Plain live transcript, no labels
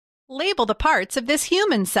Label the parts of this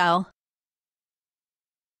human cell.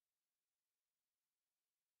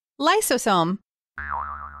 Lysosome,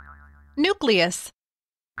 nucleus,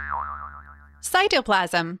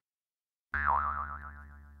 cytoplasm,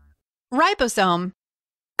 ribosome.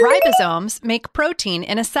 Ribosomes make protein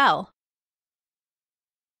in a cell.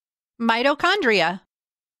 Mitochondria.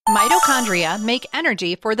 Mitochondria make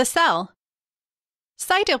energy for the cell.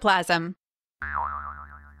 Cytoplasm.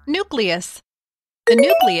 Nucleus. The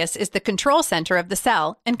nucleus is the control center of the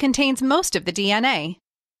cell and contains most of the DNA.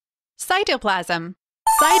 Cytoplasm.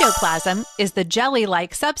 Cytoplasm is the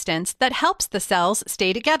jelly-like substance that helps the cells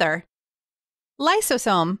stay together.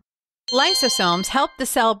 Lysosome. Lysosomes help the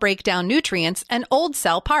cell break down nutrients and old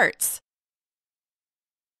cell parts.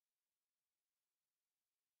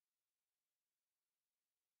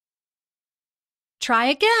 Try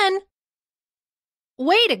again.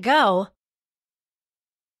 Way to go!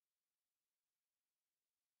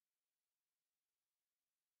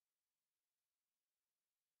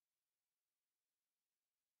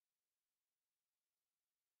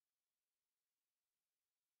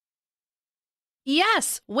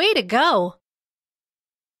 Yes, way to go!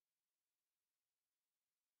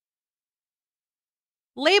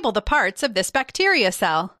 Label the parts of this bacteria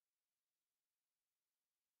cell.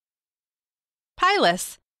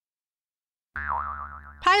 Pilus.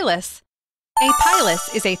 Pilus. A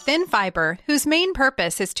pilus is a thin fiber whose main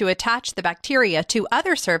purpose is to attach the bacteria to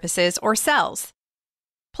other surfaces or cells.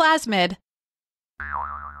 Plasmid.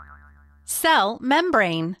 Cell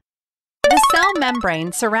membrane. The cell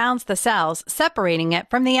membrane surrounds the cells, separating it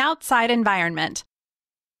from the outside environment.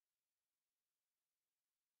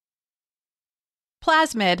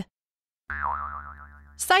 Plasmid.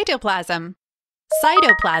 Cytoplasm.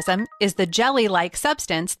 Cytoplasm is the jelly-like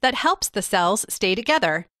substance that helps the cells stay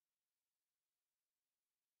together.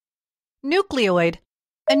 Nucleoid.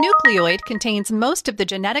 A nucleoid contains most of the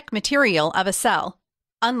genetic material of a cell.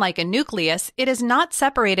 Unlike a nucleus, it is not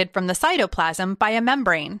separated from the cytoplasm by a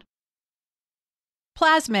membrane.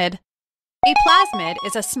 Plasmid. A plasmid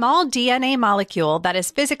is a small DNA molecule that is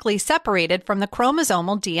physically separated from the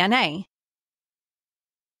chromosomal DNA.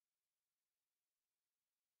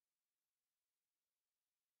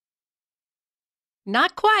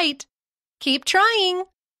 Not quite. Keep trying.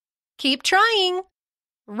 Keep trying.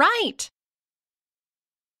 Right.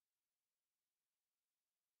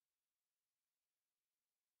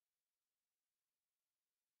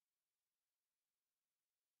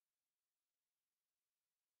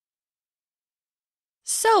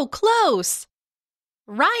 So close.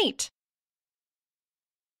 Right.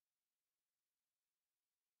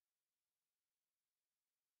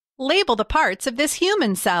 Label the parts of this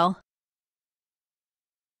human cell.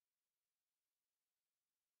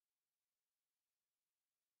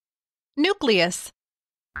 Nucleus.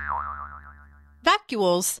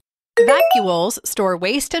 Vacuoles. Vacuoles store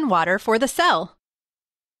waste and water for the cell.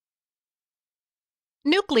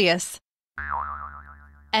 Nucleus.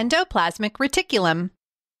 Endoplasmic reticulum.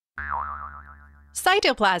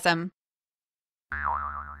 Cytoplasm.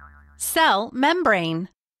 Cell membrane.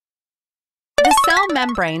 The cell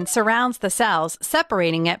membrane surrounds the cells,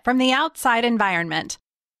 separating it from the outside environment.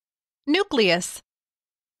 Nucleus.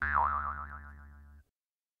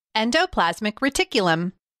 Endoplasmic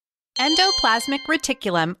reticulum. Endoplasmic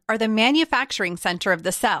reticulum are the manufacturing center of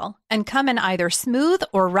the cell and come in either smooth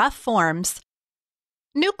or rough forms.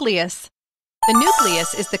 Nucleus. The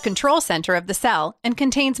nucleus is the control center of the cell and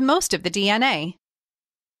contains most of the DNA.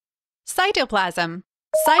 Cytoplasm.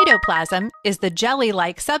 Cytoplasm is the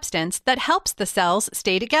jelly-like substance that helps the cells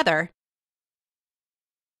stay together.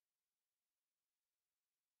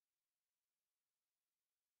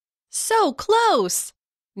 So close!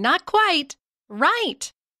 Not quite.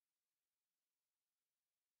 Right.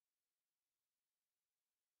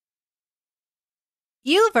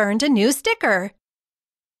 You've earned a new sticker.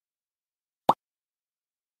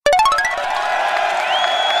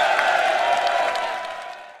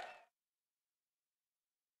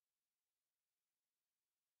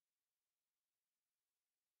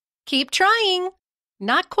 Keep trying.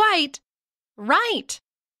 Not quite. Right.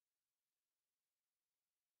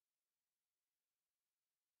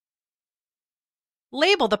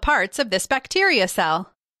 Label the parts of this bacteria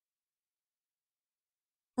cell.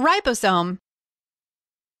 Ribosome.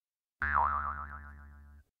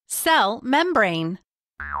 Cell membrane.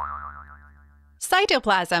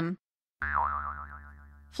 Cytoplasm.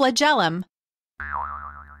 Flagellum.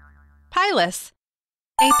 Pilus.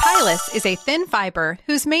 A pilus is a thin fiber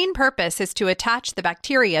whose main purpose is to attach the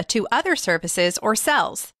bacteria to other surfaces or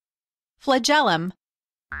cells. Flagellum.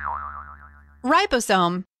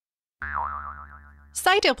 Ribosome.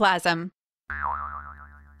 Cytoplasm.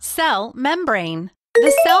 Cell membrane.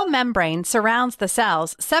 The cell membrane surrounds the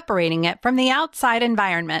cells, separating it from the outside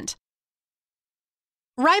environment.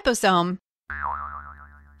 Ribosome.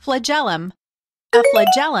 Flagellum. A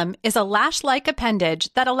flagellum is a lash-like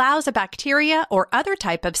appendage that allows a bacteria or other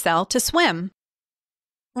type of cell to swim.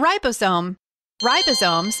 Ribosome.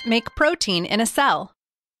 Ribosomes make protein in a cell.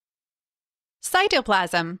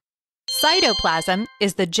 Cytoplasm. Cytoplasm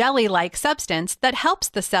is the jelly-like substance that helps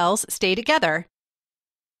the cells stay together.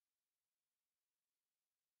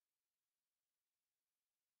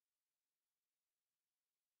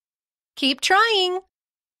 Keep trying!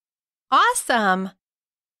 Awesome!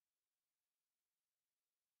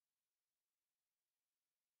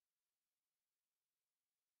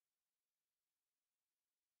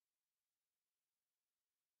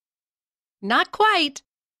 Not quite.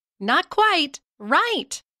 Not quite.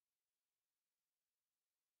 Right.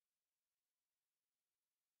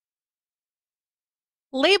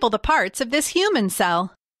 Label the parts of this human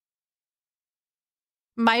cell.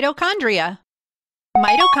 Mitochondria.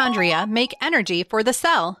 Mitochondria make energy for the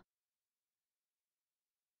cell.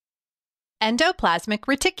 Endoplasmic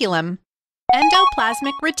reticulum.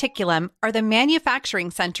 Endoplasmic reticulum are the manufacturing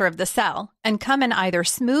center of the cell and come in either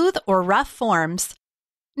smooth or rough forms.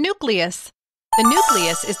 Nucleus. The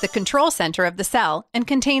nucleus is the control center of the cell and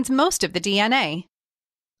contains most of the DNA.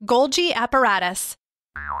 Golgi apparatus.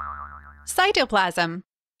 Cytoplasm.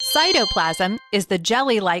 Cytoplasm is the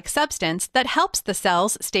jelly-like substance that helps the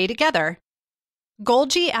cells stay together.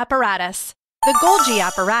 Golgi apparatus. The Golgi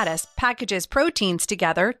apparatus packages proteins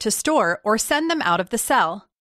together to store or send them out of the cell.